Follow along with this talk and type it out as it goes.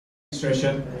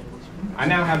Tricia. I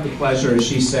now have the pleasure, as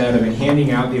she said, of handing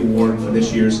out the award for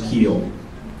this year's Keel.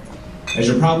 As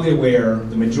you're probably aware,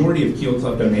 the majority of Keel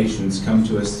Club donations come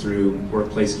to us through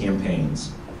workplace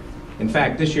campaigns. In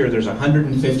fact, this year there's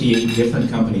 158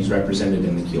 different companies represented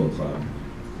in the Keel Club.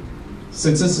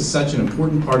 Since this is such an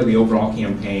important part of the overall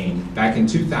campaign, back in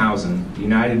 2000, the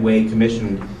United Way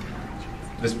commissioned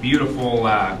this beautiful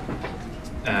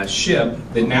ship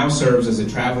that now serves as a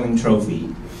traveling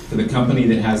trophy for the company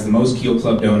that has the most Keel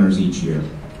Club donors each year.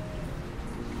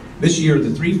 This year, the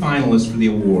three finalists for the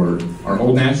award are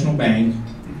Old National Bank,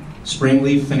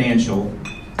 Springleaf Financial,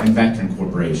 and Vectren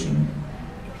Corporation.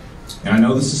 And I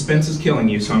know the suspense is killing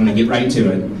you, so I'm going to get right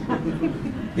to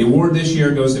it. The award this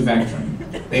year goes to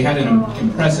Vectren. They had an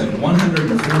impressive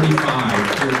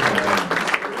 145 Keel Club donors.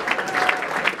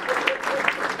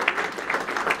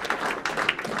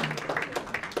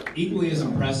 Equally as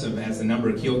impressive as the number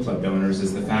of Keel Club donors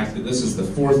is the fact that this is the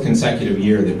fourth consecutive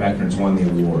year that Vectren's won the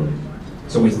award.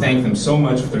 So we thank them so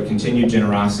much for their continued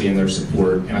generosity and their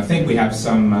support. And I think we have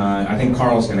some, I think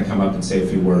Carl's going to come up and say a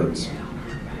few words.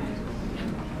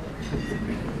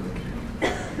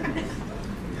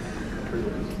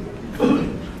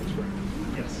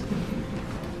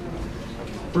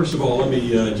 First of all, let me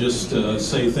just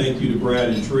say thank you to Brad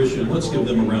and Tricia, and let's give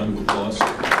them a round of applause.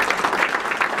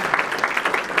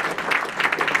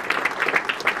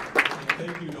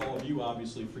 Thank you to all of you,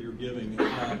 obviously, for your giving.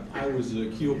 I was a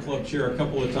Keel Club chair a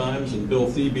couple of times, and Bill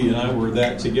Thebe and I were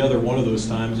that together one of those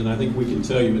times, and I think we can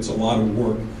tell you it's a lot of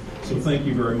work. So thank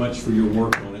you very much for your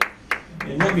work on it.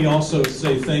 And let me also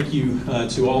say thank you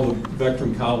to all the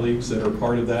Vectren colleagues that are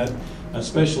part of that.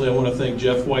 Especially I want to thank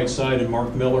Jeff Whiteside and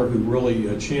Mark Miller, who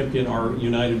really championed our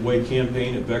United Way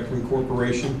campaign at Vectren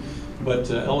Corporation.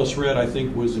 But Ellis Red, I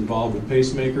think, was involved with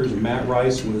pacemakers, and Matt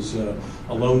Rice was a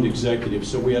loaned executive.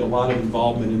 So we had a lot of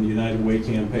involvement in the United Way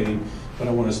campaign. But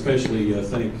I want to especially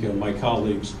thank my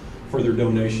colleagues for their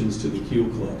donations to the Keel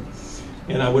Club.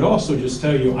 And I would also just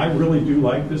tell you, I really do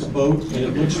like this boat, and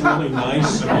it looks really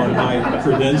nice on my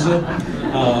credenza.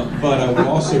 But I would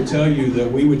also tell you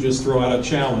that we would just throw out a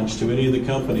challenge to any of the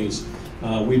companies.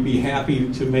 We'd be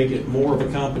happy to make it more of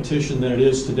a competition than it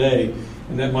is today,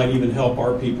 and that might even help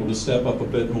our people to step up a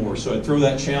bit more. So I'd throw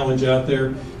that challenge out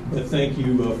there. But thank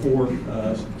you for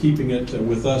keeping it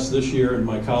with us this year, and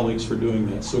my colleagues for doing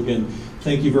that. So again,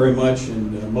 thank you very much,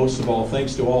 and most of all,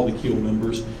 thanks to all the Keel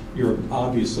members. You're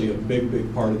obviously a big,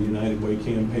 big part of the United Way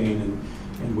campaign,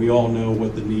 and we all know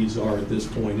what the needs are at this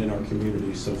point in our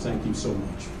community. So thank you so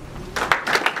much.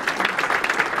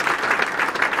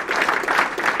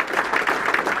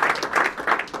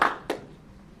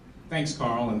 Thanks,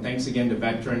 Carl, and thanks again to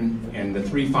Vectren and the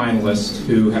three finalists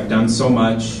who have done so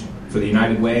much for the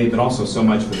United Way, but also so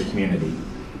much for the community.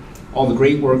 All the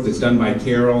great work that's done by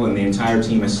Carol and the entire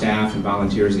team of staff and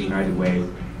volunteers at United Way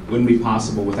wouldn't be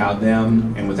possible without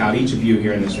them and without each of you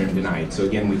here in this room tonight. So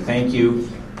again, we thank you.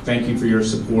 Thank you for your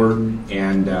support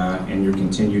and your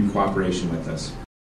continued cooperation with us.